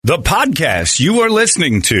The podcast you are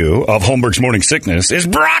listening to of Holmberg's Morning Sickness is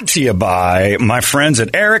brought to you by my friends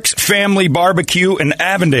at Eric's Family Barbecue in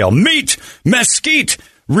Avondale. Meet, mesquite,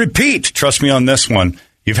 repeat. Trust me on this one.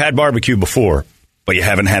 You've had barbecue before, but you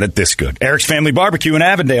haven't had it this good. Eric's Family Barbecue in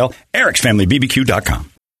Avondale, ericsfamilybbq.com.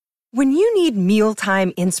 When you need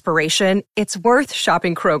mealtime inspiration, it's worth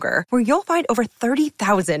shopping Kroger, where you'll find over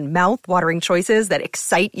 30,000 mouth-watering choices that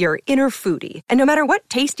excite your inner foodie. And no matter what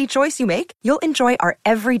tasty choice you make, you'll enjoy our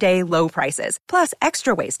everyday low prices, plus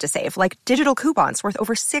extra ways to save, like digital coupons worth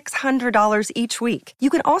over $600 each week. You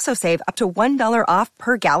can also save up to $1 off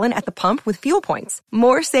per gallon at the pump with fuel points.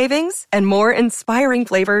 More savings and more inspiring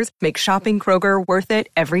flavors make shopping Kroger worth it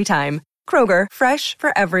every time. Kroger, fresh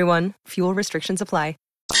for everyone. Fuel restrictions apply.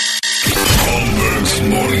 Holmberg's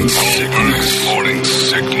Morning Sickness. Morning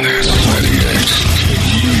Sickness. 98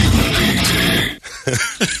 UPD.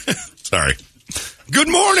 Sorry. Good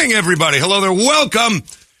morning, everybody. Hello there. Welcome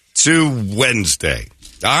to Wednesday.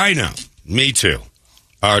 I know. Me too.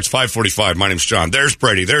 It's 5:45. My name's John. There's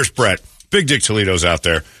Brady. There's Brett. Big Dick Toledo's out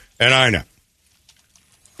there. And I know.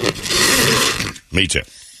 Me too.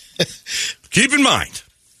 Keep in mind,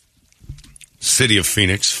 City of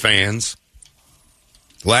Phoenix fans,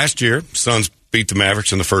 last year, Suns beat the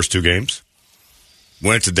Mavericks in the first two games.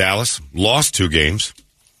 Went to Dallas, lost two games,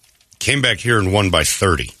 came back here and won by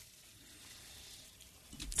 30.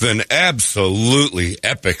 Then absolutely,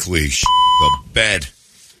 epically the bed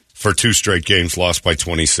for two straight games, lost by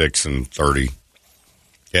 26 and 30.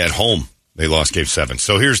 At home, they lost Game 7.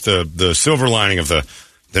 So here's the silver lining of the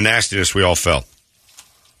nastiness we all felt.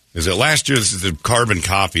 Is that last year, this is the carbon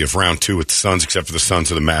copy of round two with the Suns, except for the Suns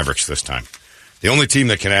of the Mavericks this time. The only team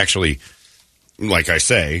that can actually, like I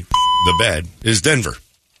say, the bed is Denver.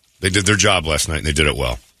 They did their job last night, and they did it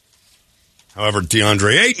well. However,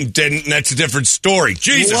 Deandre Ayton didn't, and that's a different story.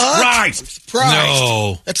 Jesus Christ! I'm surprised.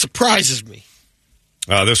 No. That surprises me.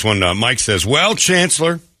 This one, Mike says, well,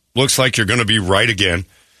 Chancellor, looks like you're going to be right again.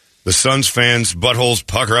 The Suns fans' buttholes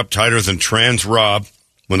pucker up tighter than trans Rob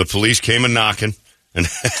when the police came a-knocking, and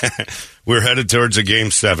we're headed towards a Game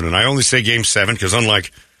 7. And I only say Game 7 because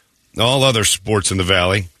unlike all other sports in the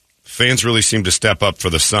Valley, fans really seem to step up for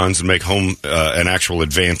the Suns and make home an actual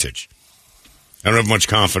advantage. I don't have much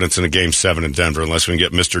confidence in a Game 7 in Denver unless we can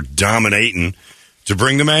get Mr. Dominating to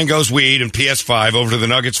bring the Mangoes weed and PS5 over to the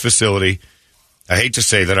Nuggets facility. I hate to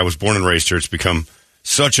say that I was born and raised here. It's become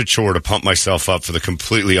such a chore to pump myself up for the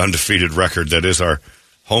completely undefeated record that is our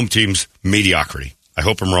home team's mediocrity. I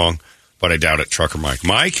hope I'm wrong, but I doubt it. Trucker Mike.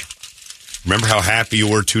 Mike, remember how happy you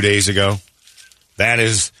were 2 days ago? That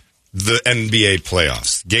is the NBA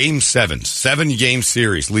playoffs. Game 7, 7-game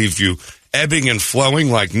series leave you ebbing and flowing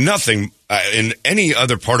like nothing in any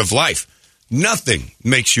other part of life. Nothing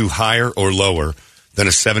makes you higher or lower than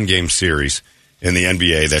a 7-game series in the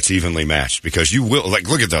NBA that's evenly matched, because you will, like,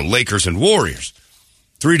 look at the Lakers and Warriors.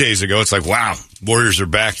 3 days ago, it's like, wow, Warriors are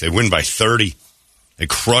back. They win by 30. They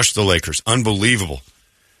crushed the Lakers. Unbelievable.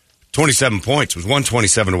 27 points. It was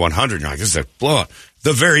 127-100. You're like, this is a blowout.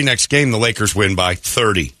 The very next game, the Lakers win by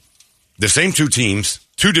 30. The same two teams,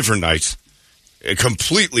 two different nights, a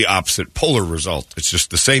completely opposite, polar result. It's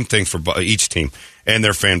just the same thing for each team, and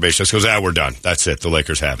their fan base just goes, we're done. That's it. The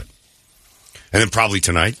Lakers have it. And then probably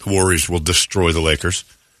tonight, the Warriors will destroy the Lakers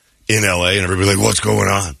in L.A., and everybody like, what's going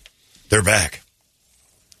on? They're back.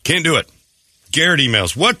 Can't do it. Garrett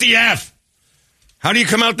emails, what the F? How do you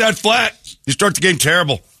come out that flat? You start the game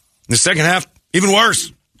terrible. In the second half, even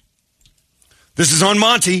worse. This is on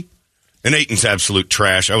Monty. And Ayton's absolute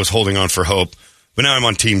trash. I was holding on for hope, but now I'm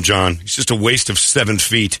on Team John. He's just a waste of 7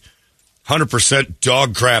 feet. 100%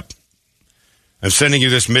 dog crap. I'm sending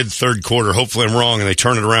you this mid-third quarter. Hopefully I'm wrong and they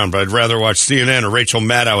turn it around, but I'd rather watch CNN or Rachel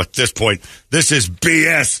Maddow at this point. This is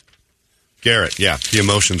BS. Garrett, yeah, the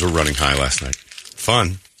emotions were running high last night.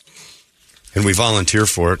 Fun. And we volunteer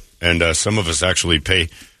for it, and some of us actually pay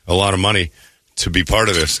a lot of money to be part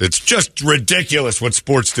of this. It's just ridiculous what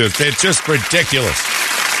sports do. It's just ridiculous.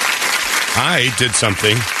 I did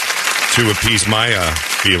something to appease my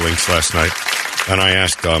feelings last night, and I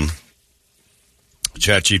asked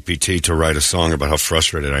ChatGPT to write a song about how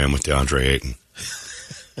frustrated I am with Deandre Ayton.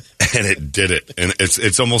 And it did it. And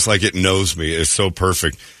it's almost like it knows me. It's so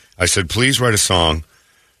perfect. I said, please write a song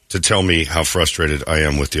to tell me how frustrated I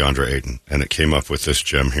am with Deandre Ayton. And it came up with this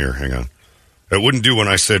gem here. Hang on. It wouldn't do when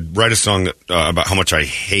I said, write a song about how much I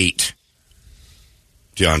hate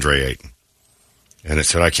Deandre Ayton. And it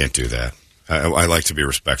said, I can't do that. I like to be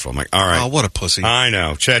respectful. I'm like, all right. Oh, what a pussy. I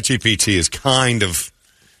know. ChatGPT is kind of,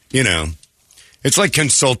 it's like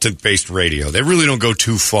consultant-based radio. They really don't go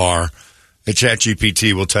too far.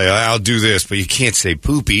 ChatGPT will tell you, I'll do this, but you can't say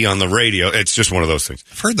poopy on the radio. It's just one of those things.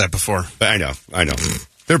 I've heard that before. I know.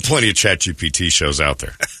 There are plenty of ChatGPT shows out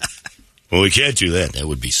there. Well, we can't do that. That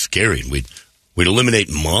would be scary. We'd eliminate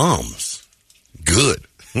moms. Good.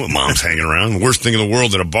 What, moms hanging around? The worst thing in the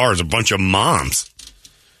world at a bar is a bunch of moms.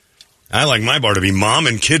 I like my bar to be mom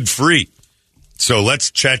and kid free. So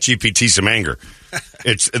let's ChatGPT some anger.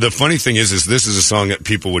 The funny thing is this is a song that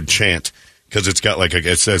people would chant because it's got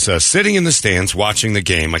it says, sitting in the stands watching the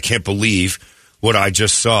game. I can't believe what I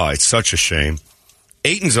just saw. It's such a shame.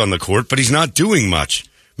 Ayton's on the court, but he's not doing much.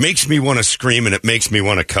 Makes me want to scream and it makes me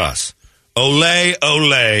want to cuss. Ole,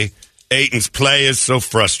 ole. Ayton's play is so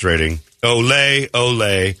frustrating. Ole,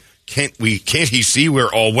 ole. Can't he see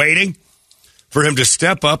we're all waiting for him to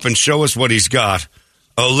step up and show us what he's got?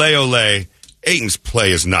 Ole, ole. Ayton's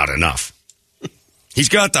play is not enough. He's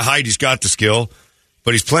got the height, he's got the skill,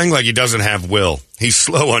 but he's playing like he doesn't have will. He's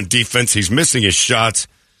slow on defense, he's missing his shots.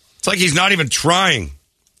 It's like he's not even trying.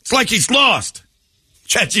 It's like he's lost.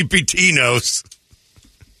 ChatGPT knows.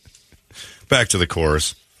 Back to the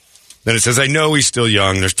chorus. Then it says, I know he's still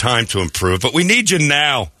young, there's time to improve, but we need you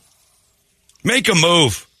now. Make a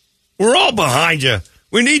move. We're all behind you.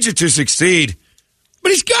 We need you to succeed.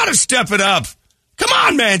 But he's got to step it up. Come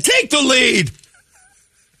on, man, take the lead.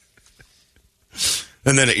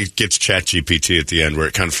 And then it gets ChatGPT at the end where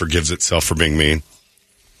it kind of forgives itself for being mean.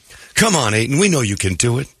 Come on, Ayton, we know you can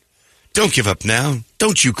do it. Don't give up now.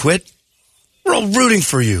 Don't you quit. We're all rooting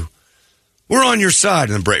for you. We're on your side.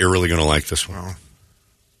 And then, Brett, you're really going to like this one.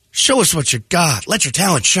 Show us what you got. Let your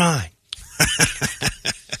talent shine.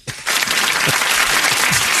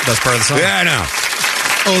 Best part of the song. Yeah, I know.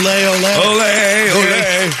 Ole, ole. Ole, ole.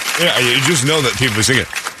 Yeah, you just know that people sing it.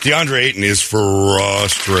 Deandre Ayton is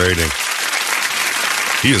frustrating.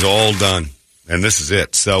 He is all done. And this is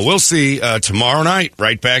it. So we'll see tomorrow night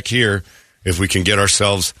right back here if we can get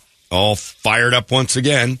ourselves all fired up once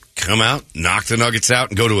again. Come out, knock the Nuggets out,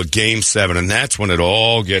 and go to a Game 7. And that's when it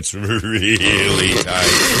all gets really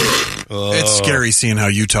tight. It's scary seeing how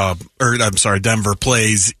Denver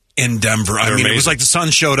plays in Denver. I mean, amazing. It was like the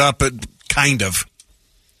sun showed up, but kind of.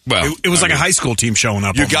 Well, it was like a high school team showing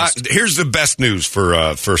up. Here's the best news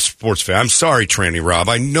for sports fans. I'm sorry, Tranny Rob.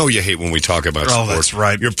 I know you hate when we talk about sports. Oh, that's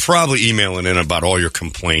right. You're probably emailing in about all your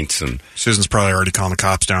complaints, and Susan's probably already calling the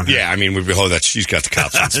cops down here. Yeah, I mean, she's got the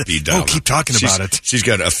cops on speed dial. Keep talking about it. She's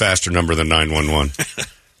got a faster number than 911.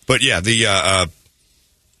 But yeah,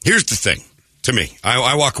 here's the thing. To me,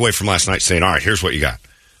 I walk away from last night saying, all right, here's what you got.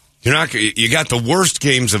 You got the worst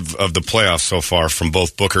games of the playoffs so far from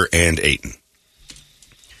both Booker and Ayton.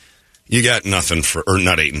 You got nothing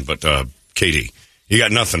not Ayton, but KD. You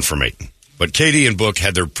got nothing from Ayton. But KD and Book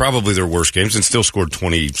had probably their worst games and still scored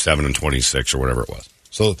 27 and 26 or whatever it was.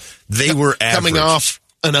 So they were average. Coming off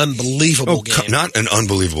an unbelievable game. Not an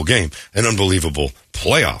unbelievable game, an unbelievable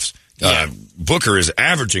playoffs. Yeah. Booker is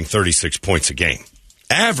averaging 36 points a game.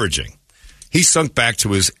 Averaging. He sunk back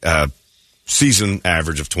to his season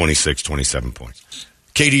average of 26, 27 points.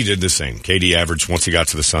 KD did the same. KD averaged, once he got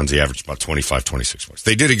to the Suns, he averaged about 25, 26 points.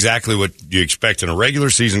 They did exactly what you expect in a regular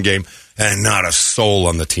season game, and not a soul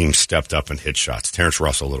on the team stepped up and hit shots. Terrence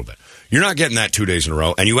Russell a little bit. You're not getting that 2 days in a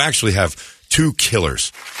row, and you actually have two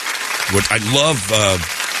killers. What I love,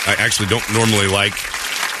 I actually don't normally like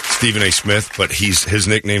Stephen A. Smith, but his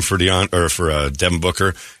nickname for Devin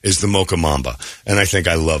Booker is the Mocha Mamba, and I think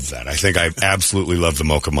I love that. I think I absolutely love the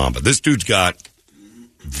Mocha Mamba. This dude's got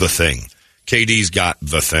the thing. KD's got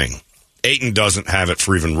the thing. Ayton doesn't have it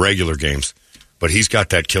for even regular games, but he's got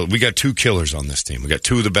that kill. We got two killers on this team. We got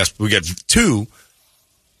two of the best. We got two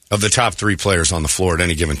of the top three players on the floor at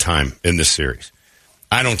any given time in this series.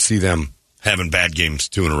 I don't see them having bad games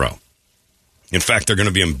 2 in a row. In fact, they're going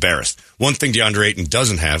to be embarrassed. One thing DeAndre Ayton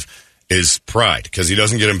doesn't have is pride, because he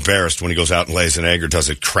doesn't get embarrassed when he goes out and lays an egg or does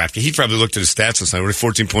a crap. He probably looked at his stats last night.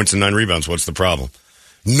 14 points and 9 rebounds. What's the problem?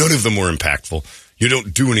 None of them were impactful. You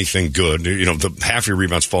don't do anything good. Half your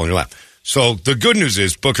rebounds fall in your lap. So the good news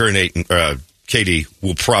is Booker and Ayton, KD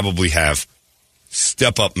will probably have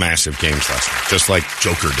step-up massive games last night, just like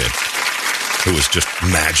Joker did. It was just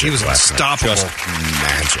magic. He was unstoppable. Just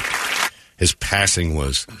magic. His passing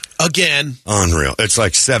was again unreal. It's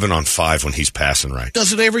like 7 on 5 when he's passing right.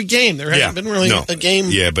 Does it every game? There hasn't been really a game.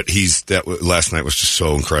 Yeah, but last night was just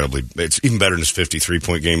so incredibly. It's even better than his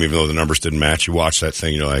 53-point game, even though the numbers didn't match. You watch that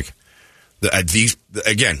thing, you're like,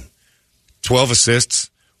 again, 12 assists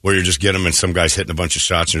where you're just getting him and some guy's hitting a bunch of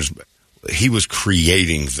shots. And he was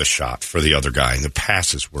creating the shot for the other guy, and the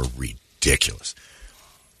passes were ridiculous.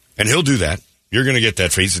 And he'll do that. You're going to get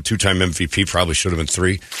that. He's a 2-time MVP, probably should have been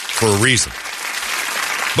 3 for a reason.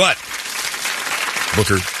 But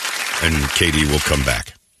Booker and KD will come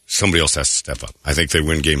back. Somebody else has to step up. I think they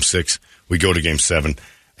win Game 6. We go to Game 7,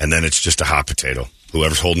 and then it's just a hot potato.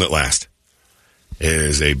 Whoever's holding it last. It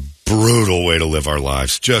is a brutal way to live our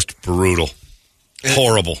lives. Just brutal.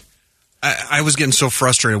 Horrible. I was getting so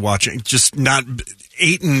frustrated watching, just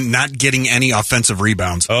Ayton not getting any offensive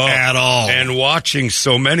rebounds at all. And watching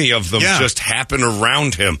so many of them just happen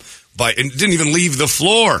around him. And didn't even leave the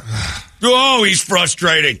floor. Oh, he's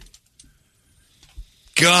frustrating.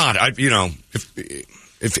 God,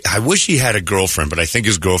 if I wish he had a girlfriend, but I think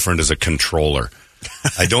his girlfriend is a controller.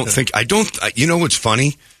 You know what's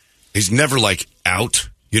funny? He's never out.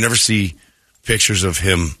 You never see pictures of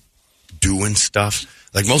him doing stuff.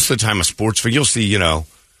 Like most of the time a sports fan, you'll see,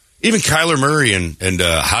 even Kyler Murray and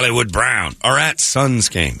Hollywood Brown are at Suns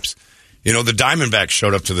games. The Diamondbacks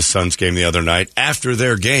showed up to the Suns game the other night after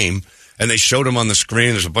their game, and they showed him on the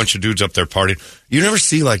screen. There's a bunch of dudes up there partying. You never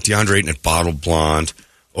see Deandre Ayton at Bottled Blonde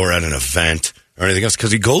or at an event or anything else,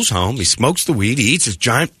 because he goes home, he smokes the weed, he eats his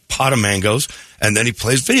giant pot of mangoes, and then he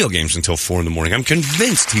plays video games until 4 a.m. I'm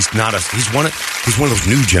convinced he's one of those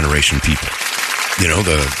new generation people.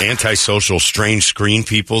 The antisocial, strange screen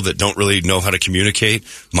people that don't really know how to communicate.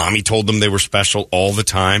 Mommy told them they were special all the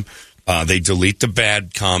time. They delete the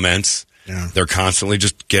bad comments. Yeah. They're constantly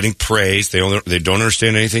just getting praise. They don't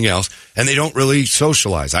understand anything else, and they don't really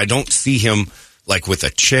socialize. I don't see him with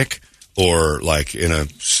a chick or in a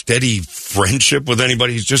steady friendship with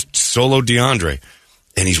anybody. He's just solo Deandre,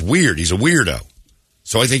 and he's weird. He's a weirdo.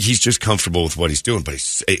 So I think he's just comfortable with what he's doing. But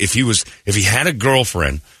if he had a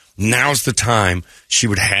girlfriend, now's the time she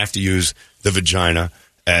would have to use the vagina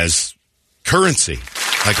as currency,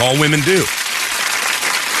 like all women do.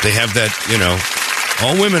 They have that,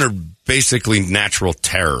 all women are basically natural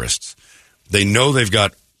terrorists. They know they've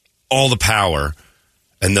got all the power,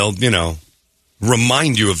 and they'll,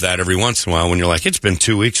 remind you of that every once in a while when you're like, it's been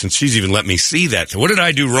 2 weeks since she's even let me see that. What did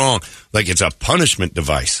I do wrong? It's a punishment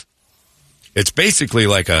device. It's basically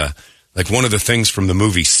like one of the things from the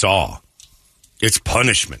movie Saw. It's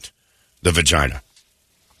punishment, the vagina.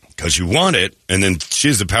 Because you want it, and then she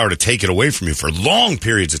has the power to take it away from you for long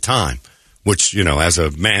periods of time, which, as a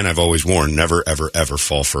man, I've always warned, never, ever, ever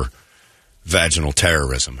fall for vaginal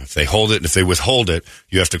terrorism. If they hold it, and if they withhold it,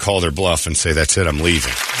 you have to call their bluff and say, that's it, I'm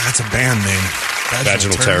leaving. That's a band name.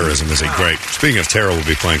 Vaginal terrorism is a great... Speaking of terror, we'll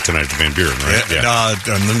be playing tonight at the Van Buren, right? Yeah.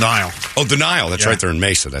 The Nile. Oh, the Nile. That's right. They're in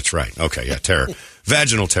Mesa. That's right. Okay, yeah, terror.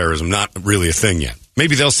 Vaginal terrorism, not really a thing yet.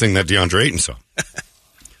 Maybe they'll sing that Deandre Ayton song.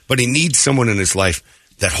 But he needs someone in his life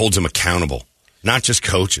that holds him accountable. Not just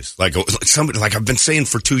coaches. Like somebody, like I've been saying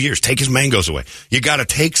for 2 years, take his mangoes away. You got to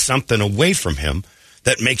take something away from him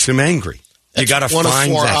that makes him angry. You got to find that one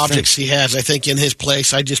of 4 thing. objects he has, I think, in his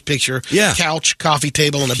place. I just picture couch, coffee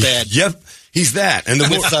table, and a bed. Yep, he's that. And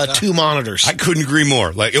with 2 monitors. I couldn't agree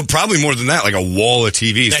more. Probably more than that, like a wall of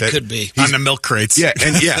TVs. That could be. On the milk crates. Yeah,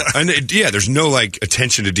 there's no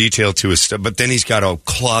attention to detail to his stuff. But then he's got a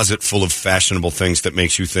closet full of fashionable things that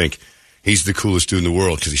makes you think he's the coolest dude in the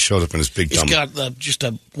world because he showed up in his big dumb. He's got just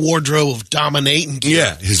a wardrobe of dominating gear.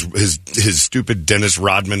 Yeah, his stupid Dennis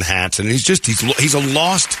Rodman hats, and he's a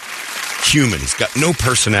lost human. He's got no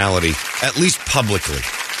personality, at least publicly.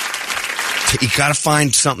 You got to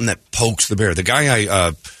find something that pokes the bear. The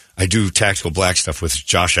guy I do Tactical Black stuff with is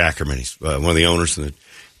Josh Ackerman. He's one of the owners, and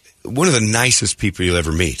one of the nicest people you'll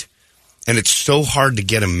ever meet. And it's so hard to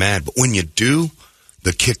get him mad, but when you do,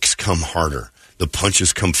 the kicks come harder. The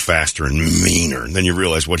punches come faster and meaner, and then you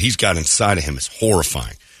realize what he's got inside of him is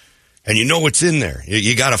horrifying. And you know what's in there.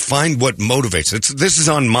 You got to find what motivates. This is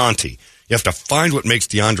on Monty. You have to find what makes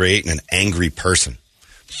Deandre Ayton an angry person.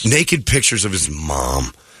 Naked pictures of his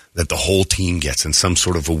mom that the whole team gets in some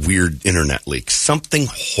sort of a weird internet leak. Something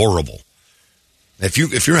horrible. If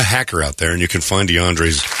you're a hacker out there and you can find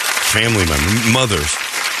Deandre's family mothers,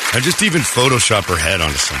 and just even Photoshop her head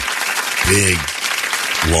onto some big,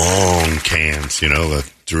 long cans, the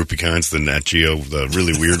droopy kinds, the Nat Geo, the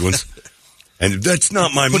really weird ones. And that's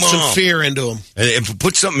not my mom. Put some fear into him. And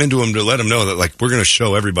put something into him to let him know that, we're going to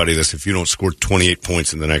show everybody this if you don't score 28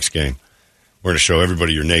 points in the next game. We're going to show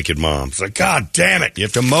everybody your naked mom. It's like, God damn it. You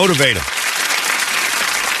have to motivate him.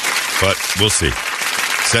 But we'll see.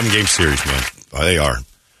 7-game series, man. Oh, they are.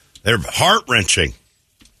 They're heart-wrenching.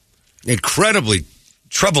 Incredibly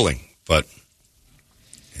troubling. But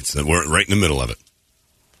we're right in the middle of it.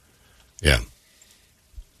 Yeah.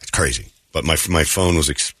 It's crazy. But my phone was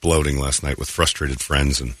exploding last night with frustrated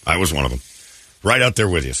friends, and I was one of them. Right out there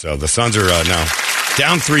with you. So the Suns are now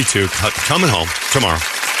down 3-2, coming home tomorrow.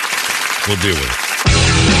 We'll deal with it.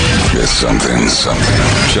 It's something.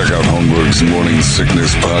 Check out Holmberg's Morning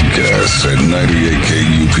Sickness Podcast at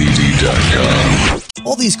 98kupd.com.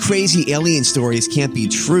 All these crazy alien stories can't be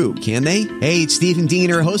true, can they? Hey, it's Stephen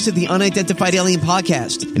Deandre, host of the Unidentified Alien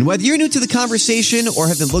Podcast. And whether you're new to the conversation or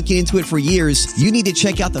have been looking into it for years, you need to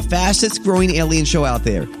check out the fastest growing alien show out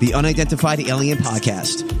there, the Unidentified Alien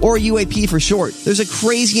Podcast, or UAP for short. There's a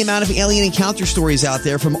crazy amount of alien encounter stories out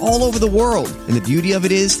there from all over the world. And the beauty of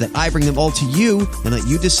it is that I bring them all to you and let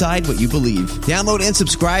you decide what you believe. Download and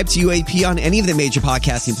subscribe to UAP on any of the major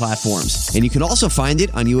podcasting platforms. And you can also find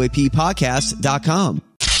it on UAPpodcast.com.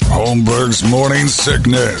 Holmberg's Morning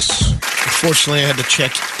Sickness. Unfortunately, I had to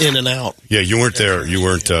check in and out. Yeah, you weren't there. You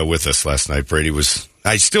weren't with us last night. Brady was.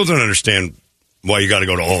 I still don't understand why you got to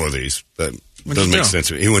go to all of these. That doesn't make sense.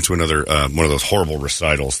 He went to another one of those horrible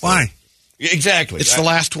recitals. Why? Exactly. It's the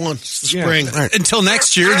last one. It's the spring. Right. Until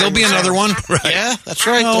next year, there'll be another one. Right. Yeah, that's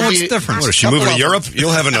right. Oh, what's different? What, if she moved to Europe?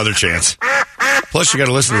 You'll have another chance. Plus, you got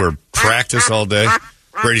to listen to her practice all day.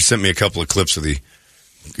 Brady sent me a couple of clips of the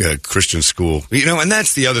Christian school. And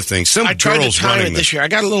that's the other thing. Some I tried girls to time running it this year. I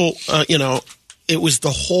got a little, it was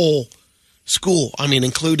the whole school. I mean,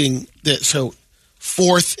 including so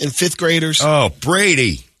 4th and 5th graders. Oh,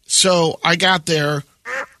 Brady. So I got there.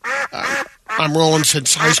 I'm rolling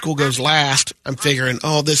since high school goes last. I'm figuring,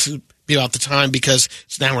 this would be about the time because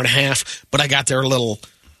it's an hour and a half. But I got there a little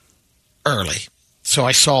early. So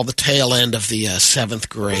I saw the tail end of the 7th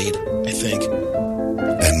grade, I think.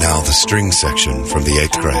 And now the string section from the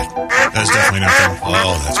 8th grade. That's definitely not them.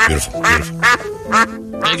 Oh, that's beautiful. Beautiful.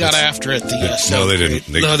 They got after it. No, they didn't.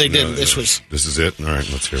 They didn't. This is it? All right,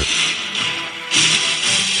 let's hear it.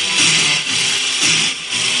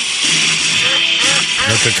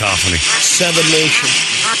 No cacophony. 7 Nation.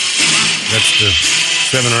 That's the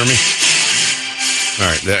 7 Army. All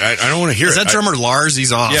right, I don't want to hear it. Is that drummer Lars?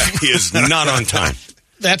 He's off. Yeah, he is not on time.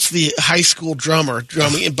 That's the high school drummer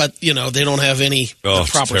drumming, but they don't have any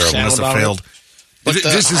proper sound. Must have failed. But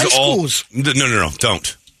this is all. No,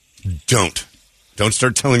 don't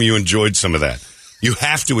start telling me you enjoyed some of that. You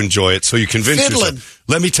have to enjoy it so you convince yourself.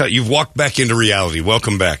 Let me tell you, you've walked back into reality.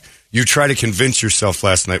 Welcome back. You try to convince yourself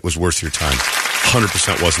last night was worth your time.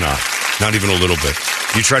 100% was not. Not even a little bit.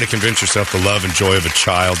 You try to convince yourself the love and joy of a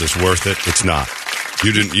child is worth it. It's not.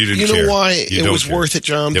 You didn't care. You know why it was worth it,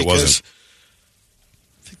 John? It wasn't.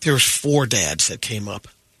 I think there was 4 dads that came up.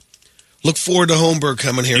 Look forward to Holmberg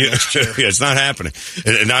coming here next year. Yeah, it's not happening.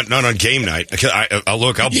 And not on game night.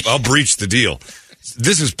 I'll breach the deal.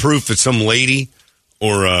 This is proof that some lady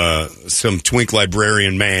or some twink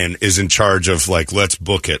librarian man is in charge of, let's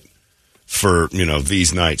book it for,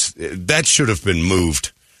 these nights. That should have been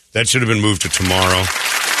moved. That should have been moved to tomorrow.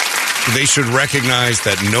 They should recognize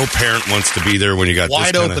that no parent wants to be there when you got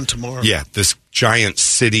wide this open tomorrow. Yeah, this giant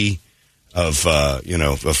city of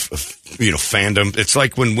fandom. It's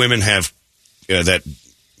like when women have that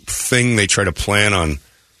thing they try to plan on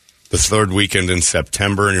the 3rd weekend in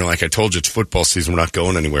September, and you're like, I told you it's football season, we're not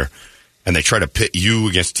going anywhere. And they try to pit you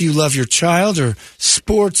against, do you love your child or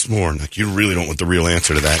sports more? And you really don't want the real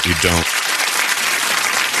answer to that. You don't.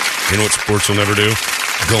 You know what sports will never do?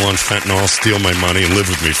 Go on fentanyl, steal my money, and live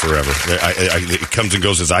with me forever. It comes and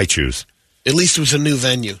goes as I choose. At least it was a new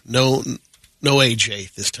venue. No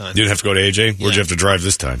AJ this time. You didn't have to go to AJ? Where'd you have to drive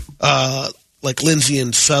this time? Like Lindsay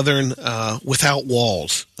and Southern, without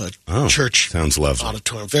walls. Church. Sounds lovely.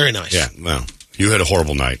 Auditorium. Very nice. Yeah, well, you had a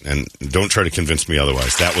horrible night, and don't try to convince me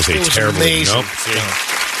otherwise. That was terrible. Amazing. Nope.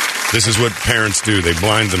 This is what parents do. They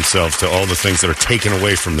blind themselves to all the things that are taken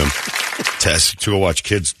away from them to watch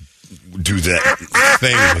kids do that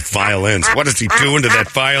thing with violins. What is he doing to that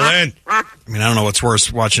violin? I mean, I don't know what's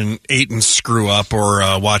worse, watching Ayton screw up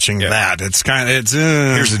or watching that. It's kind of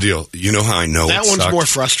Here's the deal. You know how I know that it one's sucked? more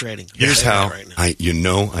frustrating. Here's how I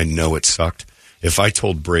know it sucked. If I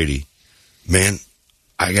told Brady, man,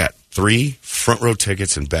 I got 3 front row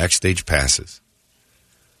tickets and backstage passes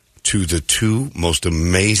to the 2 most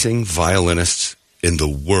amazing violinists in the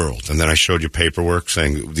world. And then I showed you paperwork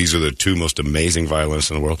saying these are the 2 most amazing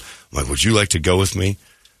violinists in the world. I'm like, would you like to go with me?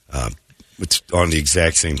 It's on the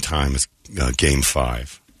exact same time as Game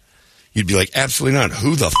 5. You'd be like, absolutely not.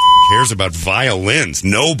 Who the cares about violins?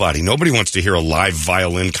 Nobody. Nobody wants to hear a live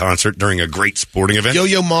violin concert during a great sporting event.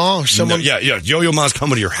 Yo-Yo Ma or someone? No, yeah. Yo-Yo Ma's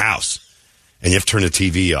coming to your house. And you have to turn the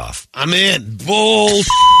TV off. I'm in. Bull.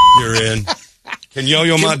 You're in. Can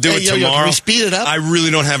Yo-Yo Ma do it tomorrow? Can we speed it up? I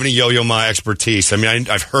really don't have any Yo-Yo Ma expertise. I mean,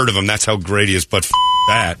 I've heard of him. That's how great he is. But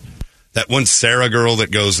that. That one Sarah girl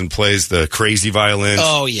that goes and plays the crazy violins.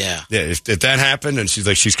 Oh, yeah. Yeah, if that happened and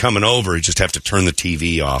she's coming over, you just have to turn the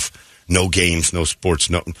TV off. No games, no sports,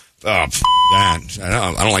 no. That.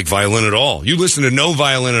 I don't like violin at all. You listen to no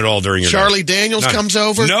violin at all during your Charlie night. Daniels comes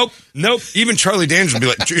over? Nope. Even Charlie Daniels would be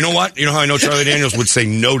like, you know what? You know how I know Charlie Daniels would say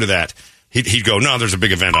no to that? He'd go, no, there's a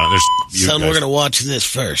big event on. Son, we're going to watch this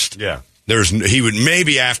first. Yeah. He would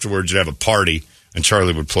maybe afterwards have a party, and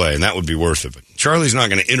Charlie would play, and that would be worth it. But Charlie's not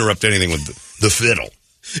going to interrupt anything with the fiddle.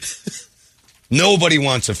 Nobody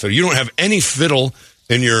wants a fiddle. You don't have any fiddle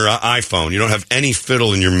in your iPhone. You don't have any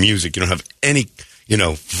fiddle in your music. You don't have any,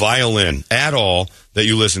 violin at all that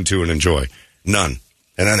you listen to and enjoy. None.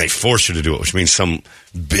 And then they force you to do it, which means some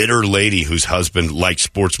bitter lady whose husband liked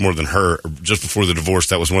sports more than her. Just before the divorce,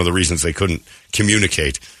 that was one of the reasons they couldn't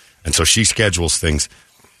communicate. And so she schedules things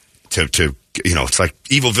to it's like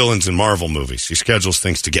evil villains in Marvel movies. She schedules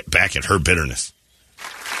things to get back at her bitterness.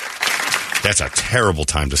 That's a terrible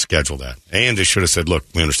time to schedule that. And they should have said, look,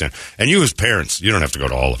 we understand. And you as parents, you don't have to go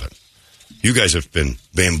to all of it. You guys have been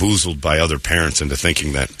bamboozled by other parents into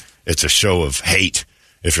thinking that it's a show of hate.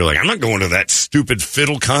 If you're like, I'm not going to that stupid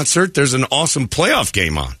fiddle concert. There's an awesome playoff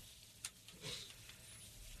game on.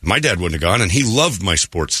 My dad wouldn't have gone, and he loved my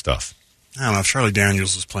sports stuff. I don't know. If Charlie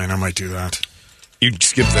Daniels was playing, I might do that. You'd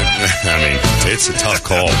skip that. I mean, it's a tough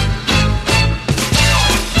call.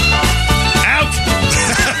 Out!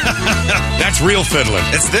 That's real fiddling.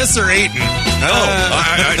 It's this or Ayton. No.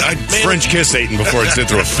 I'd French kiss Ayton before I'd sit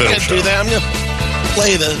through a fiddle show. Do that. I'm going to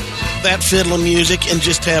play that fiddle music and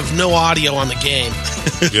just have no audio on the game.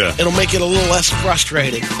 Yeah. It'll make it a little less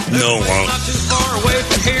frustrating. No, it won't.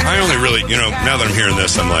 I only really, now that I'm hearing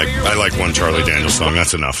this, I'm like, I like one Charlie Daniels song.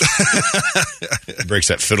 That's enough. Breaks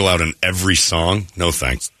that fiddle out in every song. No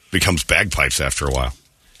thanks. Becomes bagpipes after a while.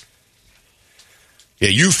 Yeah,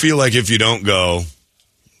 you feel like if you don't go,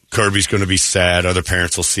 Kirby's going to be sad. Other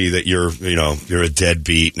parents will see that you're a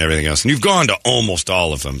deadbeat and everything else. And you've gone to almost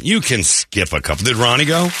all of them. You can skip a couple. Did Ronnie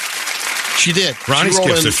go? She did. Ronnie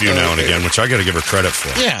skips a few now and again, which I got to give her credit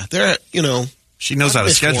for. Yeah, she knows how to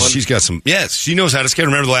schedule. She's got some. Yes, she knows how to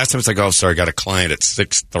schedule. Remember the last time it's like, oh, sorry, I got a client at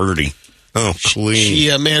 6:30. Oh, clean.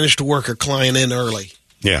 She managed to work her client in early.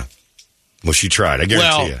 Yeah. Well, she tried. I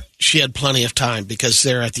guarantee you. She had plenty of time because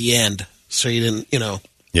they're at the end, so you didn't,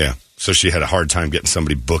 Yeah. So she had a hard time getting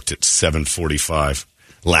somebody booked at 7:45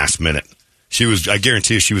 last minute. I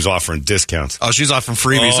guarantee you she was offering discounts. Oh, she's offering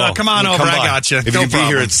freebies. Oh, come on over. I got you. If you can be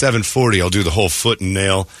here at 7:40, I'll do the whole foot and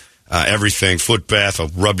nail, everything, foot bath. I'll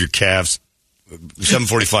rub your calves.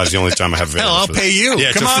 7:45 is the only time I have available. Hell, I'll pay you.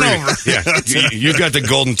 Yeah, come on over. Yeah, you've got the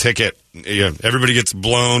golden ticket. Yeah, everybody gets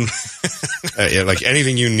blown. Like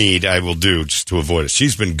anything you need, I will do just to avoid it.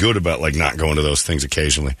 She's been good about not going to those things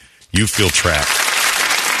occasionally. You feel trapped.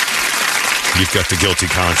 You've got the guilty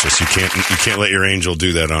conscience. You can't let your angel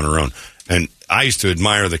do that on her own. And I used to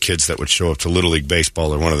admire the kids that would show up to Little League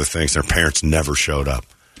Baseball or one of the things. Their parents never showed up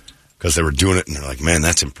because they were doing it, and they're like, man,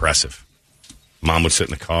 that's impressive. Mom would sit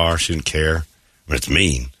in the car. She didn't care. I mean, it's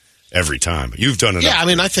mean every time. But you've done it. Yeah, I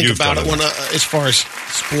mean, I think about it when, as far as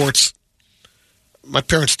sports, my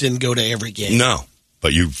parents didn't go to every game. No,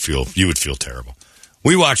 but you would feel terrible.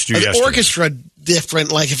 We watched you yesterday. Orchestra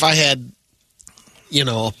different, like if I had,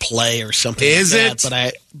 a play or something. Is like it?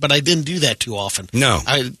 That, but I didn't do that too often. No.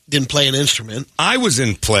 I didn't play an instrument. I was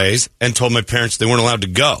in plays and told my parents they weren't allowed to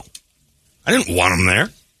go. I didn't want them there.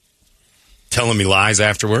 Telling me lies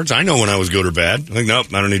afterwards. I know when I was good or bad. I'm like, nope,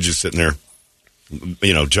 I don't need you sitting there,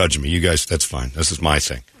 judging me. You guys, that's fine. This is my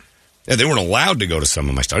thing. Yeah, they weren't allowed to go to some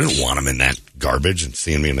of my stuff. I didn't want them in that garbage and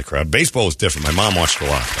seeing me in the crowd. Baseball was different. My mom watched a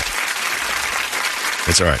lot. But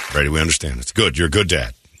it's all right, Brady. We understand. It's good. You're a good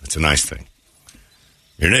dad. It's a nice thing.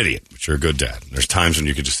 You're an idiot, but you're a good dad. There's times when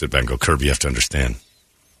you could just sit back and go, Kirby, you have to understand.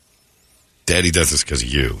 Daddy does this because of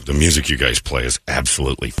you. The music you guys play is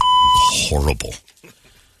absolutely horrible.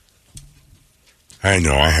 I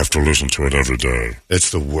know. I have to listen to it every day.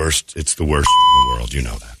 It's the worst. It's the worst in the world. You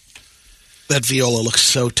know that. That viola looks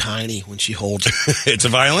so tiny when she holds it. It's a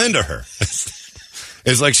violin to her.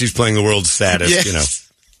 It's like she's playing the world's saddest,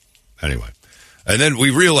 yes. Anyway. And then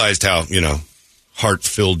we realized how,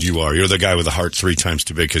 heart-filled you are. You're the guy with the heart 3 times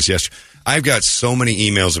too big. Because, yes, I've got so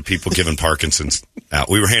many emails of people giving Parkinsons out.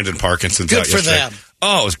 We were handing Parkinsons out yesterday. Good for them.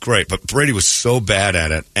 Oh, it was great. But Brady was so bad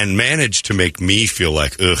at it and managed to make me feel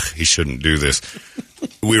like, he shouldn't do this.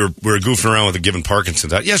 We were goofing around with the giving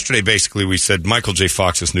Parkinsons out. Yesterday, basically, we said Michael J.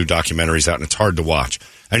 Fox's new documentary's out, and it's hard to watch.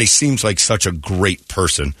 And he seems like such a great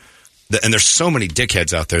person. And there's so many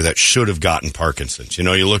dickheads out there that should have gotten Parkinson's. You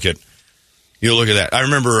look at that. I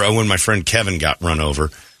remember when my friend Kevin got run over,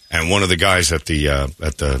 and one of the guys at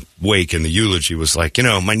the wake in the eulogy was like,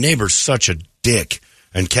 my neighbor's such a dick,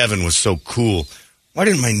 and Kevin was so cool. Why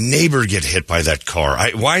didn't my neighbor get hit by that car?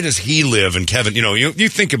 Why does he live and Kevin? You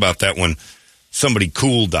think about that when somebody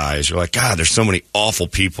cool dies. You're like, God, there's so many awful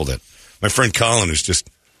people that. My friend Colin, who's just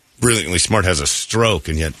brilliantly smart, has a stroke,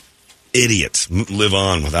 and yet idiots live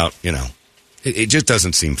on without, it just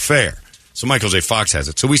doesn't seem fair. So Michael J. Fox has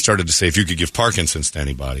it. So we started to say, if you could give Parkinson's to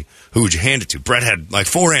anybody, who would you hand it to? Brett had like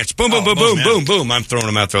 4 answers. Boom, boom, boom, boom, boom, boom. I'm throwing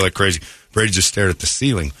them out there like crazy. Brady just stared at the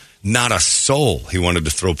ceiling. Not a soul he wanted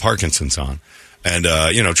to throw Parkinson's on. And,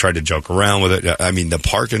 tried to joke around with it. I mean, the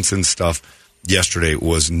Parkinson's stuff yesterday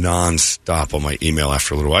was nonstop on my email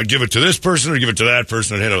after a little while. I'd give it to this person or give it to that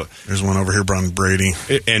person. There's one over here, Brady.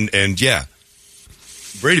 And yeah.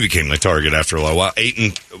 Brady became the target after a while.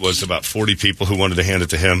 Ayton was about 40 people who wanted to hand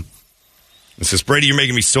it to him. It says, Brady, you're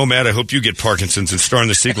making me so mad. I hope you get Parkinson's and star in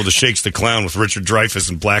the sequel to Shakes the Clown with Richard Dreyfuss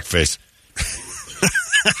and blackface.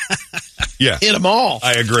 Yeah. Hit them all.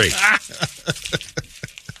 I agree.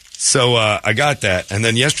 So I got that. And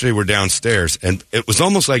then yesterday we're downstairs, and it was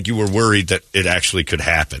almost like you were worried that it actually could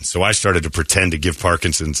happen. So I started to pretend to give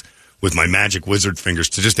Parkinson's with my magic wizard fingers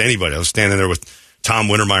to just anybody. I was standing there with Tom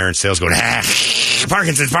Wintermeyer in sales going,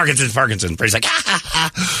 Parkinson's. Brady's like,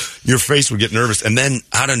 Your face would get nervous. And then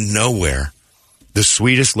out of nowhere, the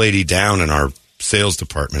sweetest lady down in our sales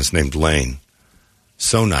department is named Lane.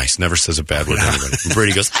 So nice. Never says a bad word to anybody. And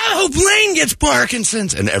Brady goes, I hope Lane gets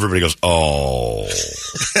Parkinson's. And everybody goes, oh.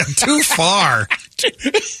 Too far.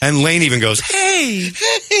 And Lane even goes, hey.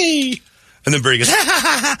 And then Brady goes,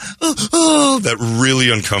 that really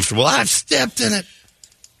uncomfortable. I've stepped in it.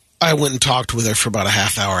 I went and talked with her for about a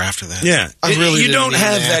half hour after that. Yeah. You don't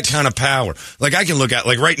have that kind of power. Like, I can look at,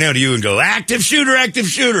 like, right now to you and go, active shooter.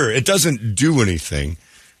 It doesn't do anything.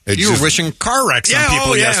 You were wishing car wrecks on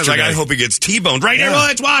people yesterday. Like, I hope he gets T-boned right here.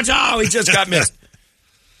 Let's watch. Oh, he just got missed.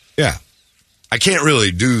 Yeah. I can't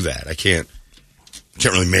really do that. I can't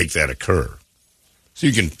really make that occur. So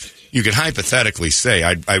you can hypothetically say,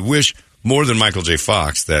 I wish more than Michael J.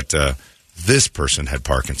 Fox that this person had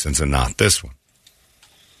Parkinson's and not this one.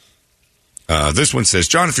 This one says,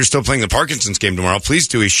 John, if you're still playing the Parkinson's game tomorrow, please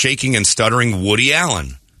do a shaking and stuttering Woody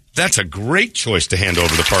Allen. That's a great choice to hand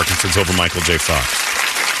over the Parkinson's over Michael J. Fox.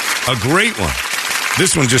 A great one.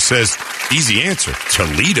 This one just says, easy answer,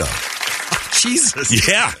 Toledo. Oh, Jesus.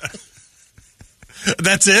 Yeah.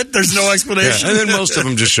 That's it? There's no explanation? Yeah. And then most of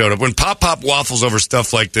them just showed up. When Pop waffles over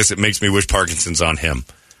stuff like this, it makes me wish Parkinson's on him.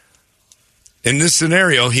 In this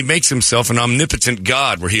scenario, he makes himself an omnipotent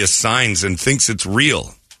god where he assigns and thinks it's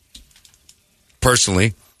real.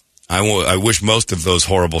 Personally, I wish most of those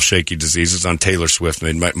horrible shaky diseases on Taylor Swift.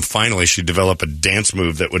 Finally, she'd develop a dance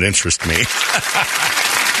move that would interest me.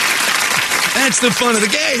 That's the fun of the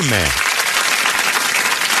game, man.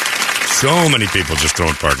 So many people just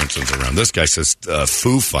throwing Parkinson's around. This guy says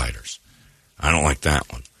Foo Fighters. I don't like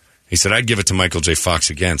that one. He said, I'd give it to Michael J. Fox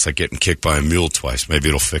again. It's like getting kicked by a mule twice. Maybe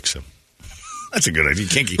it'll fix him. That's a good idea. You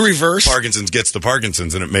can't keep reverse. Parkinson's gets the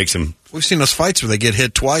Parkinson's, and it makes him. We've seen those fights where they get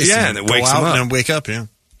hit twice. Yeah, and it wakes them up. And wake up, yeah.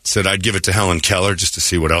 Said I'd give it to Helen Keller just to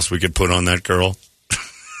see what else we could put on that girl.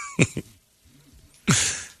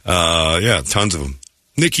 Yeah, tons of them.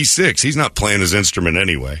 Nikki Sixx, he's not playing his instrument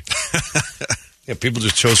anyway. Yeah, people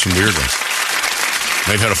just chose some weird ones.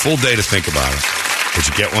 They've had a full day to think about it. Did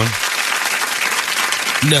you get one?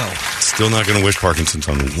 No. Still not going to wish Parkinson's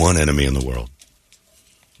on one enemy in the world.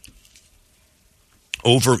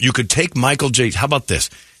 You could take Michael J. How about this?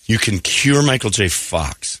 You can cure Michael J.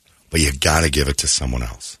 Fox, but you got to give it to someone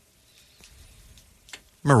else.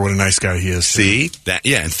 Remember what a nice guy he is. See? That,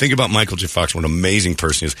 yeah, and think about Michael J. Fox, what an amazing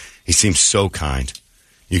person he is. He seems so kind.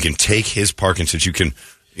 You can take his Parkinson's. You can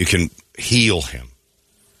heal him.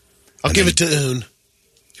 I'll give it to Un.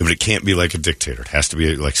 But it can't be like a dictator. It has to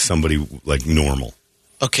be like somebody like normal.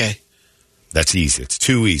 Okay. That's easy. It's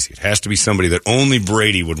too easy. It has to be somebody that only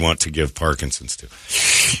Brady would want to give Parkinson's to.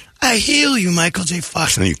 I heal you, Michael J.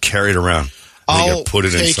 Fox. And then you carry it around. I'll put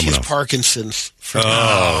it in take someone his else. Parkinson's.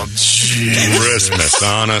 Christmas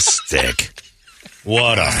on a stick.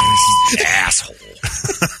 What a asshole.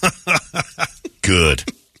 Good.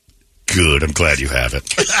 I'm glad you have it.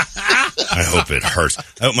 I hope it hurts.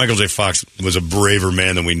 I hope Michael J. Fox was a braver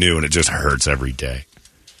man than we knew, and it just hurts every day.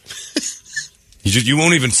 You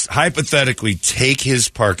won't even hypothetically take his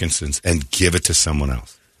Parkinson's and give it to someone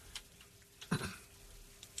else.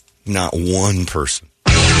 Not one person.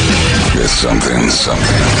 It's something.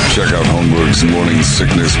 Check out Holmberg's Morning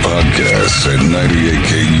Sickness Podcast at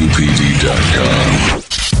 98kupd.com.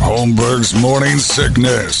 Holmberg's Morning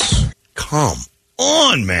Sickness. Come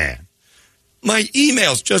on, man. My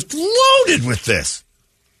email's just loaded with this.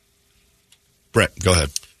 Brett, go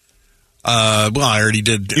ahead. Well, I already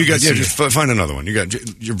did. Just find another one.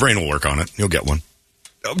 Your brain will work on it. You'll get one.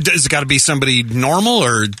 Does it got to be somebody normal,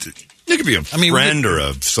 or it could be a friend or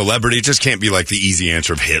a celebrity? It just can't be like the easy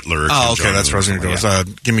answer of Hitler. Or okay, that's where I was going to go. Yeah.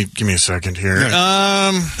 Give me a second here.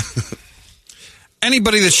 Yeah.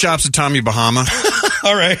 Anybody that shops at Tommy Bahama.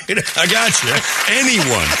 All right, I got you.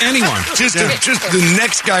 Anyone. Just the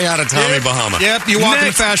next guy out of Tommy Bahama. Yep, you walk in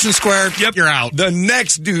the Fashion Square, you're out. The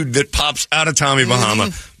next dude that pops out of Tommy Bahama,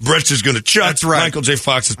 Brett's just going to chuck That's right. Michael J.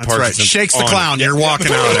 Fox's Parkinsons. Right. Shakes the clown. You're walking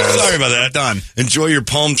out. Sorry about that. Done. Enjoy your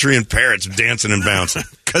palm tree and parrots dancing and bouncing.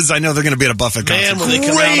 Because I know they're going to be at a Buffett concert. Man, when they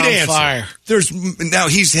come Great out on answer. fire. Now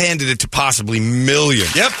he's handed it to possibly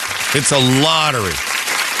millions. Yep. It's a lottery.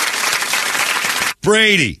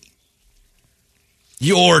 Brady,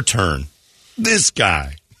 your turn. This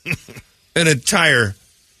guy, an entire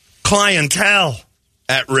clientele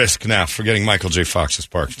at risk now for getting Michael J. Fox's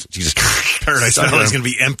Parkinsons. Jesus, Paradise Valley is going to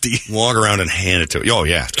be empty. Walk around and hand it to him. Oh,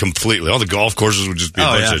 yeah, completely. All the golf courses would just be a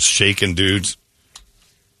bunch of shaking dudes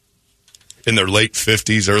in their late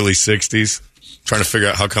 50s, early 60s, trying to figure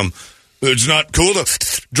out how come it's not cool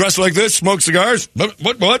to dress like this, smoke cigars.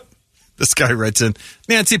 What? This guy writes in,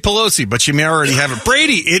 Nancy Pelosi, but you may already have it.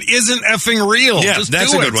 Brady, it isn't effing real. Yeah, Just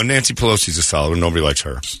that's do a good it. one. Nancy Pelosi's a solid one. Nobody likes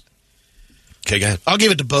her. Okay, go ahead. I'll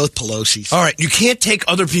give it to both Pelosi's. All right, you can't take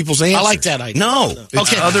other people's answers. I like that idea. No,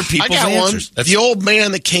 it's other people's I got answers. one. The old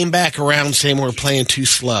man that came back around saying we were playing too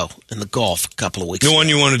slow in the golf a couple of weeks ago. The one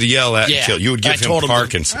you wanted to yell at and Yeah. kill. You would give I him told him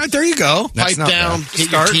Parkinson's. All right, there you go. That's Pipe not down, bad. hit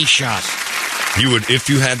Start. your tee shot. You would, if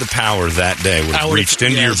you had the power that day, would I have would've, reached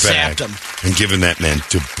into your bag zapped him. and given that man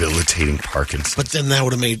debilitating Parkinson's. But then that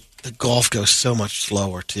would have made the golf go so much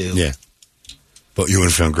slower, too. Yeah. But you would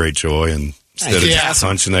have found great joy, and instead of Yeah.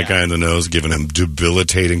 punching that guy in the nose, giving him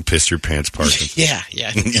debilitating piss-your-pants Parkinson's. Yeah.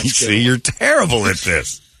 I think You that's see, good. you're terrible at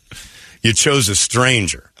this. You chose a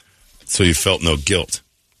stranger, so you felt no guilt.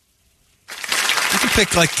 You can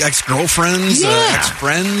pick like ex-girlfriends,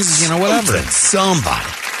 ex-friends, whatever. Somebody.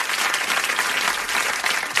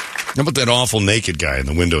 How about that awful naked guy in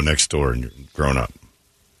the window next door and you're grown up?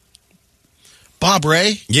 Bob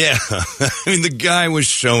Ray, Yeah. I mean, the guy was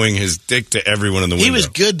showing his dick to everyone in the window. he was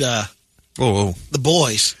good Whoa. the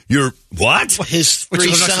boys. You're what? His Which three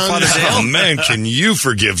was actually sons. Father's Day. Oh, man, can you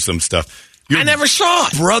forgive some stuff? Your I never saw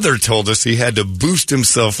it. brother told us he had to boost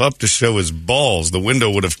himself up to show his balls. The window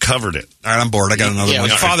would have covered it. All right, I'm bored. I got another Yeah, one.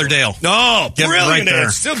 yeah. Father Dale. No, Get brilliant right there.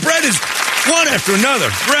 answer. Still, Brett is one after another.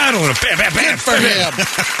 Rattling it. Bam, bam, bam. For him.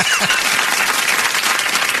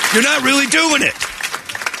 You're not really doing it.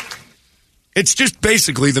 It's just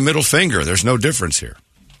basically the middle finger. There's no difference here.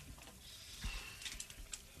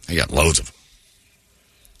 I got loads of them.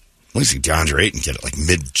 At least see Deandre Ayton get it like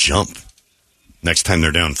mid-jump. Next time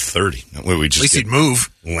they're down 30. That way we just At least get he'd move.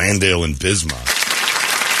 Landale and Bismarck.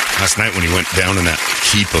 Last night when he went down in that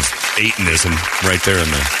heap of Aytonism right there in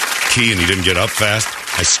the key and he didn't get up fast,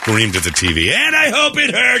 I screamed at the TV, and I hope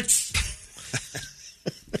it hurts.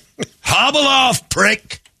 Hobble off,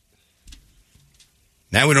 prick.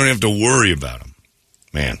 Now we don't have to worry about him.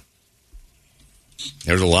 Man.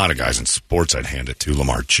 There's a lot of guys in sports I'd hand it to.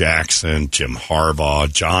 Lamar Jackson, Jim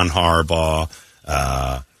Harbaugh, John Harbaugh,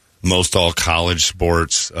 most all college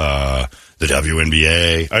sports, the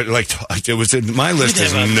WNBA. My list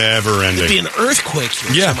is never ending. It'd be an earthquake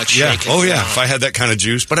here. So much shaking. Oh, yeah. If I had that kind of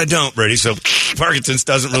juice. But I don't, Brady. So Parkinson's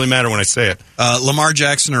doesn't really matter when I say it. Lamar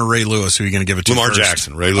Jackson or Ray Lewis? Who are you going to give it to Lamar first?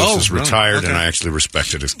 Jackson. Ray Lewis is really? retired, Okay. and I actually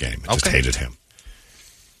respected his game. I just hated him.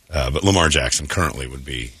 But Lamar Jackson currently would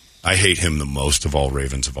be... I hate him the most of all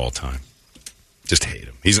Ravens of all time. Just hate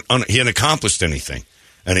him. He hadn't accomplished anything.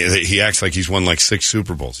 And he acts like he's won like 6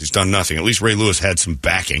 Super Bowls. He's done nothing. At least Ray Lewis had some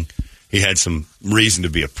backing. He had some reason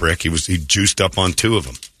to be a prick. He juiced up on 2 of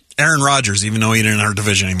them. Aaron Rodgers, even though he ain't in our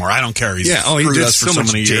division anymore, I don't care. He's he screwed did us for so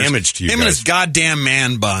much many years. damage to you Him guys. and his goddamn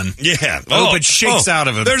man bun. Yeah. I hope it shakes out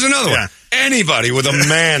of him. There's another Yeah. one. Anybody with a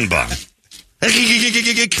man bun.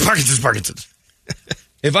 Parkinson's.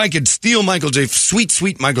 If I could steal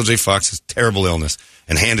sweet Michael J. Fox's terrible illness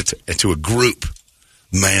and hand it to a group,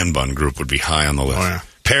 man bun group would be high on the list. Oh, yeah.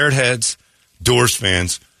 Parrot heads, Doors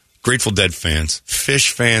fans, Grateful Dead fans,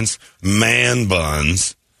 Fish fans, man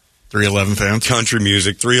buns, 311 fans. country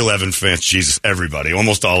music, 311 fans. Jesus, everybody.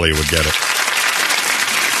 Almost all of you would get it.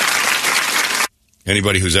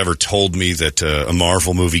 Anybody who's ever told me that a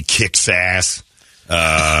Marvel movie kicks ass.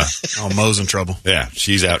 Mo's in trouble. Yeah,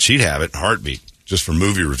 she's out. She'd have it in a heartbeat just for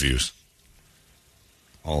movie reviews.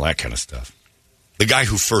 All that kind of stuff. The guy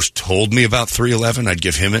who first told me about 311, I'd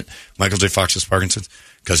give him it, Michael J. Fox's Parkinson's,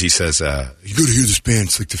 because he says, you got to hear this band.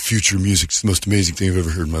 It's like the future music. It's the most amazing thing I've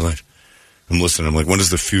ever heard in my life. I'm listening. I'm like, when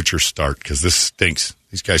does the future start? Because this stinks.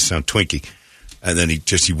 These guys sound twinky. And then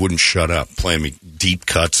he wouldn't shut up, playing me deep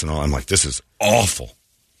cuts and all. I'm like, this is awful.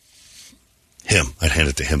 Him. I'd hand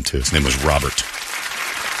it to him, too. His name was Robert.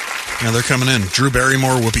 Yeah, they're coming in. Drew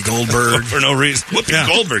Barrymore, Whoopi Goldberg. For no reason. Whoopi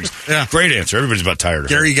Goldberg's. Yeah. Great answer. Everybody's about tired of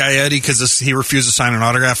Gary Gaetti, because he refused to sign an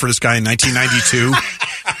autograph for this guy in 1992.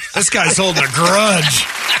 This guy's holding a grudge.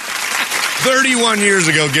 31 years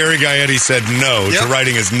ago, Gary Gaetti said no to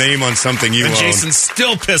writing his name on something you own. And Jason's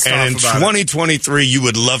still pissed off and about in 2023, you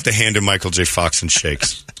would love to hand him Michael J. Fox and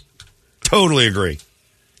shakes. Totally agree.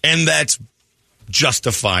 And that's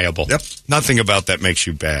justifiable. Yep. Nothing about that makes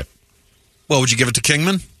you bad. Well, would you give it to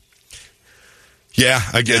Kingman? Yeah,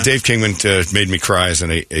 Dave Kingman made me cry as an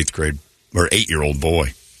 8-year-old boy.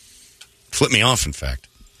 Flipped me off, in fact.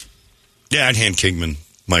 Yeah, I'd hand Kingman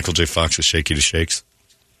Michael J. Fox's Shaky to Shakes.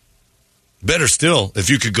 Better still, if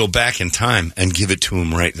you could go back in time and give it to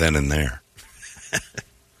him right then and there.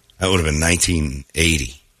 That would have been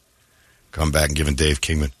 1980. Come back and give him Dave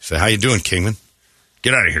Kingman. Say, how you doing, Kingman?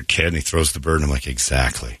 Get out of here, kid. And he throws the bird, and I'm like,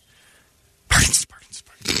 exactly. Parkinsons.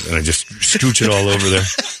 And I just scooch it all over there.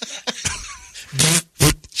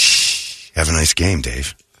 Have a nice game,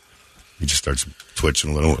 Dave. He just starts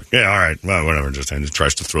twitching a little. Yeah, all right. Well, whatever. Just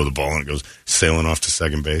tries to throw the ball, and it goes sailing off to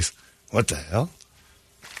second base. What the hell?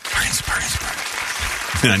 Parkinsons.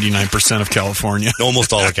 99% of California.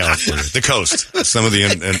 Almost all of California. The coast. Some of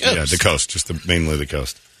the coast. Just mainly the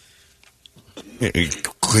coast. You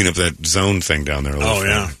clean up that zone thing down there a little. Oh,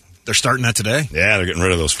 yeah. They're starting that today? Yeah, they're getting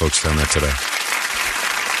rid of those folks down there today.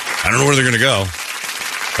 I don't know where they're going to go.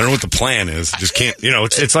 I don't know what the plan is. Just can't,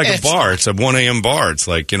 it's like a bar. It's a 1 a.m. bar. It's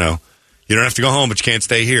like, you don't have to go home, but you can't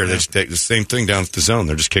stay here. They just take the same thing down at the zone.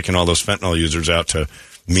 They're just kicking all those fentanyl users out to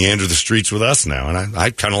meander the streets with us now. And I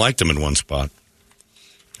kind of liked them in one spot.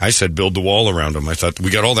 I said build the wall around them. I thought, we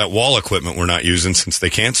got all that wall equipment we're not using since they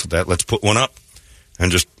canceled that. Let's put one up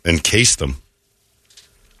and just encase them.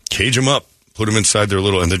 Cage them up. Put them inside their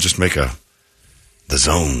little, and then just make the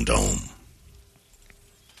zone dome.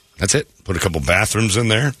 That's it. Put a couple bathrooms in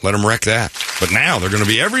there. Let them wreck that. But now they're going to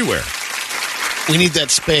be everywhere. We need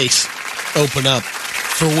that space open up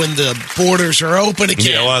for when the borders are open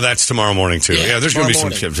again. Yeah, well, that's tomorrow morning, too. Yeah, there's going to be some,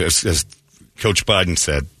 morning. as Coach Biden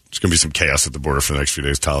said, there's going to be some chaos at the border for the next few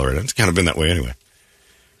days. Tolerate it. It's kind of been that way anyway.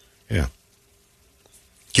 Yeah.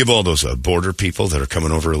 Give all those border people that are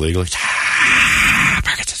coming over illegally.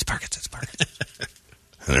 Parkinsons.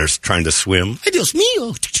 And they're trying to swim. Ay, Dios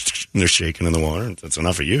mío. And they're shaking in the water. That's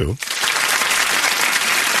enough of you.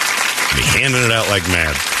 And you're handing it out like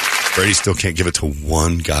mad. Brady still can't give it to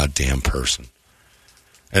one goddamn person.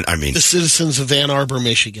 And I mean, the citizens of Ann Arbor,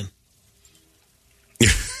 Michigan.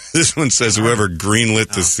 This one says whoever greenlit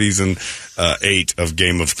the season 8 of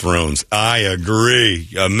Game of Thrones. I agree.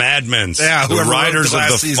 Mad Men. Yeah, the writers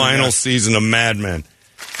of the final season of Mad Men.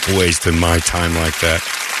 Wasting my time like that.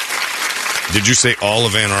 Did you say all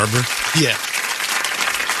of Ann Arbor? Yeah.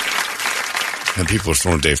 And people are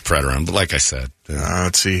throwing Dave Pratt around. But like I said,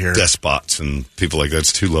 let's see here. Despots and people like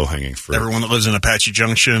that's too low-hanging fruit. Everyone that lives in Apache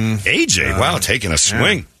Junction. AJ, wow, taking a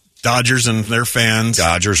swing. Yeah. Dodgers and their fans.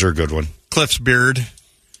 Dodgers are a good one. Cliff's beard.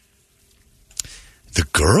 The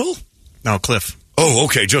girl? No, Cliff. Oh,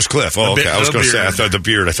 okay, just Cliff. Oh, okay. I was going to say, I thought the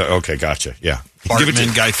beard. I thought, okay, gotcha. Yeah.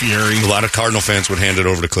 Bartman, Guy Fieri. A lot of Cardinal fans would hand it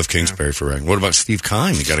over to Cliff Kingsbury for writing. What about Steve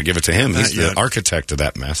Kine? You got to give it to him. He's the architect of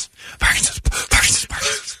that mess.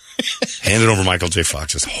 Parkinsons. Hand it over Michael J.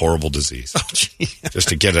 Fox's horrible disease. Oh, just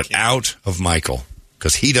to get it out of Michael,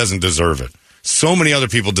 because he doesn't deserve it. So many other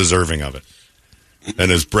people deserving of it.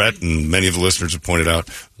 And as Brett and many of the listeners have pointed out,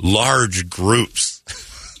 large groups.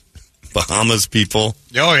 Bahamas people.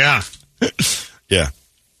 Oh, yeah. Yeah.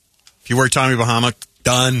 If you wear Tommy Bahama,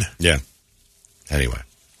 done. Yeah. Anyway.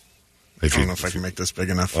 I don't know if I can make this big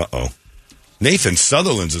enough. Uh-oh. Nathan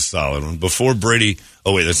Sutherland's a solid one. Before Brady...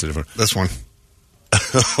 Oh, wait, that's a different... This one.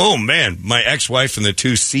 Oh, man. My ex-wife and the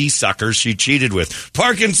 2 sea suckers she cheated with.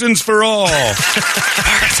 Parkinsons for all.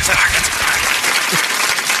 Parkinsons.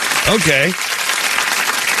 Okay.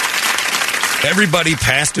 Everybody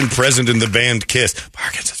past and present in the band Kiss.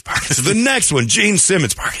 Parkinsons. The next one, Gene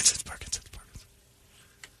Simmons. Parkinsons.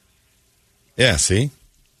 Yeah, see?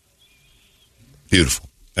 Beautiful.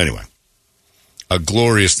 Anyway, a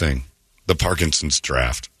glorious thing. The Parkinsons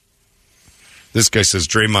draft. This guy says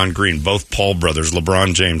Draymond Green, both Paul brothers,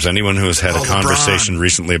 LeBron James, anyone who has had a conversation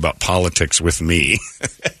recently about politics with me.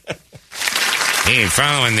 Hey,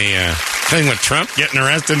 following the thing with Trump getting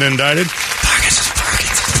arrested and indicted? Parkinsons.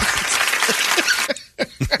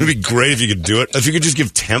 It'd be great if you could do it. If you could just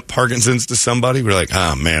give temp Parkinsons to somebody. We're like,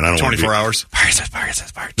 oh, man, I don't want 24 hours.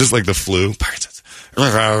 Parkinsons. Just like the flu. Parkinsons.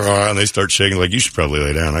 And they start shaking like, you should probably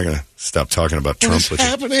lay down. I got to stop talking about Trump. What's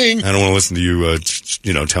happening? I don't want to listen to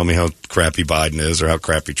you, tell me how crappy Biden is or how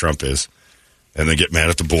crappy Trump is. And then get mad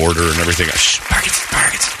at the border and everything. Parkinsons.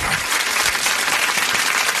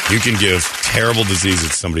 You can give terrible diseases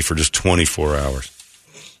to somebody for just 24 hours.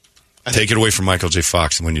 Take it away from Michael J.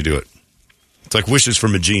 Fox when you do it. It's like wishes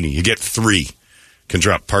from a genie. You get 3. Can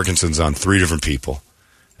drop Parkinson's on 3 different people.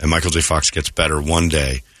 And Michael J. Fox gets better one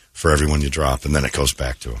day for everyone you drop, and then it goes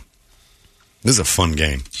back to him. This is a fun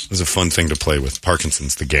game. This is a fun thing to play with.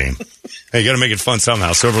 Parkinson's, the game. Hey, you got to make it fun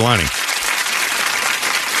somehow. Silver lining.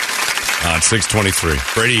 It's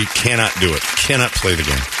 6:23. Brady cannot do it. Cannot play the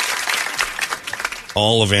game.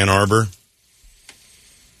 All of Ann Arbor,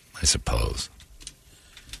 I suppose.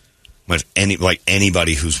 But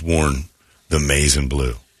anybody who's worn the maize and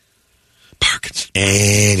blue. Parkinson's.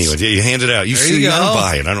 Anyway, you hand it out. You there you go.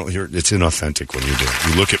 I don't buy it. It's inauthentic when you do it.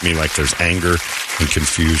 You look at me like there's anger and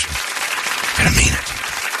confusion. I don't mean it.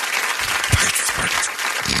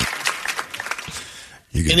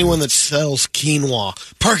 Anyone that sells quinoa.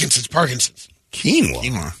 Parkinson's.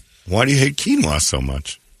 Quinoa? Why do you hate quinoa so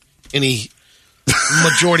much? Any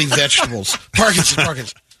majority vegetables.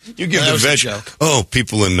 Parkinson's. You give the joke. Oh,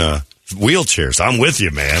 people in wheelchairs. I'm with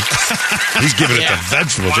you, man. He's giving it the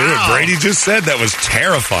vegetables. Wow. What Brady just said? That was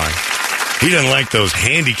terrifying. He doesn't like those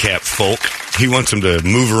handicapped folk. He wants them to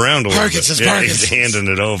move around a little bit. He's handing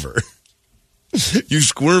it over. You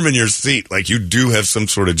squirm in your seat like you do have some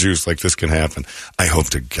sort of juice like this can happen. I hope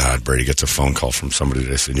to God Brady gets a phone call from somebody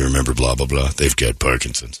today saying, you remember blah, blah, blah. They've got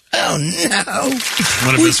Parkinson's. Oh, no.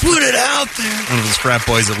 We put it out there. One of his frat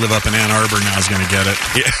boys that live up in Ann Arbor now is going to get it.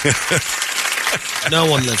 Yeah. No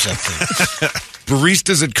one lives up there.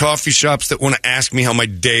 Baristas at coffee shops that want to ask me how my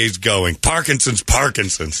day's going. Parkinson's.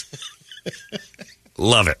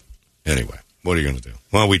 Love it. Anyway, what are you going to do?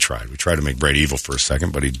 Well, we tried. We tried to make Brady evil for a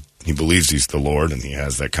second, but he believes he's the Lord, and he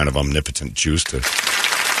has that kind of omnipotent juice to...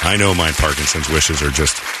 I know my Parkinson's wishes are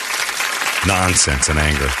just nonsense and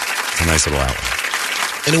anger. It's a nice little outlet.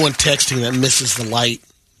 Anyone texting that misses the light,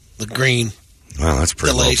 the green... Well, that's a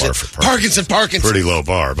pretty low bar for Parkinson's. Pretty low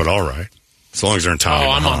bar, but all right. As long as they're in Tommy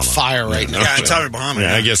Bahama. I'm on fire right now. Yeah, Tommy Bahama.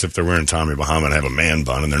 Yeah, I guess if they're wearing Tommy Bahama and have a man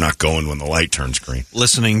bun and they're not going when the light turns green.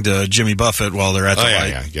 Listening to Jimmy Buffett while they're at the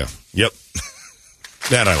light. Yeah. Yep.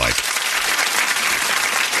 That I like.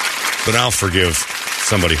 But I'll forgive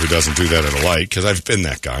somebody who doesn't do that at a light because I've been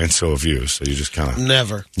that guy and so have you. So you just kind of...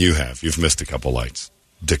 Never. You have. You've missed a couple lights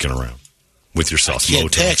dicking around with your Sauce I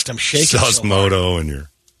can't text. I'm shaking Sauce Moto and your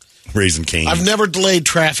Raisin Cane. I've never delayed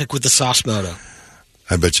traffic with the Sauce Moto.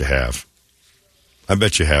 I bet you have. I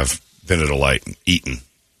bet you have been at a light and eaten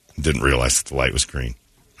and didn't realize that the light was green.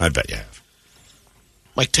 I bet you have.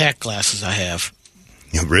 My tack glasses I have.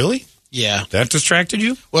 Yeah, really? Yeah. That distracted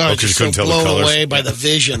you? Well, I was just so blown away by the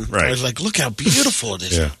vision. Right. I was like, look how beautiful it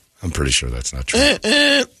is. Yeah, I'm pretty sure that's not true.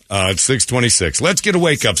 It's 6:26. Let's get a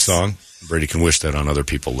wake-up song. Brady can wish that on other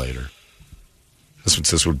people later. This one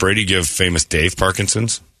says, would Brady give famous Dave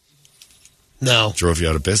Parkinson's? No. Drove you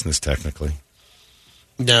out of business, technically.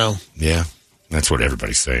 No. Yeah, that's what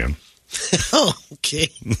everybody's saying. Oh, okay.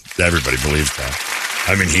 Everybody believes that.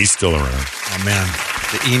 I mean, he's still around. Oh, man.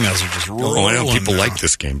 The emails are just rolling. Oh, I know. People like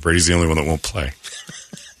this game. Brady's the only one that won't play.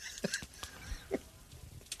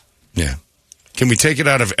 Yeah. Can we take it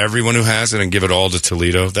out of everyone who has it and give it all to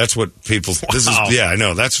Toledo? That's what people... Wow. Yeah, I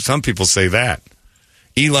know. That's some people say that.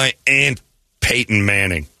 Eli and Peyton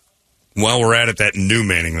Manning. While we're at it, that new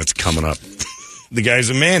Manning that's coming up. The guy's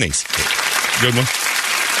a Manning's. Good one.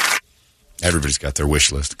 Everybody's got their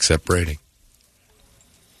wish list except Brady.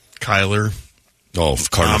 Kyler. Oh,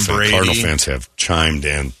 Cardinal fans have chimed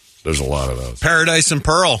in. There's a lot of those. Paradise and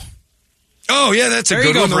Pearl. Oh, yeah, that's a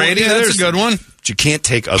good one. Brady. Yeah, that's a good one. But you can't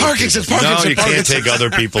take other people's. No, you can't take other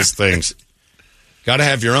people's things. Got to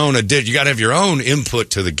have your own. You got to have your own input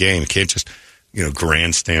to the game. You can't just,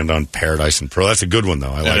 grandstand on Paradise and Pearl. That's a good one,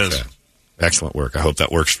 though. I like that. Excellent work. I hope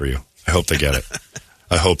that works for you. I hope they get it.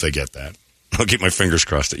 I hope they get that. I'll keep my fingers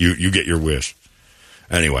crossed that you get your wish.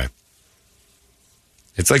 Anyway.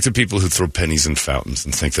 It's like the people who throw pennies in fountains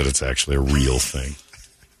and think that it's actually a real thing.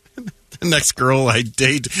 The next girl I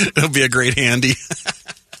date, it'll be a great handy.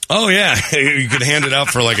 Oh, yeah. You could hand it out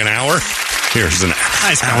for like an hour. Here's an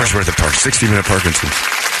hour's worth of 60-minute Parkinson's.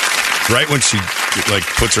 Right when she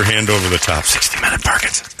puts her hand over the top, 60-minute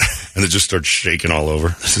Parkinson's. And it just starts shaking all over.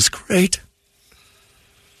 This is great.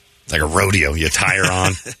 It's like a rodeo. You tie her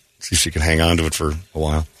on. See if she can hang on to it for a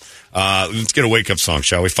while. Let's get a wake-up song,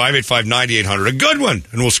 shall we? 585-9800. A good one.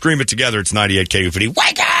 And we'll scream it together. It's 98 KUPD.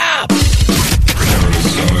 Wake up!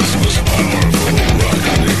 Arizona's most powerful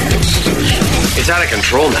rock radio station. It's out of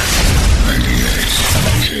control now.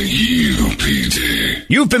 98 KUPD.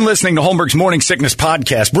 You've been listening to Holmberg's Morning Sickness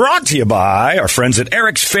Podcast, brought to you by our friends at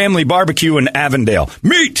Eric's Family Barbecue in Avondale.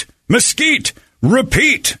 Meet, mesquite,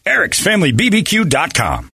 repeat. Eric'sFamilyBBQ.com.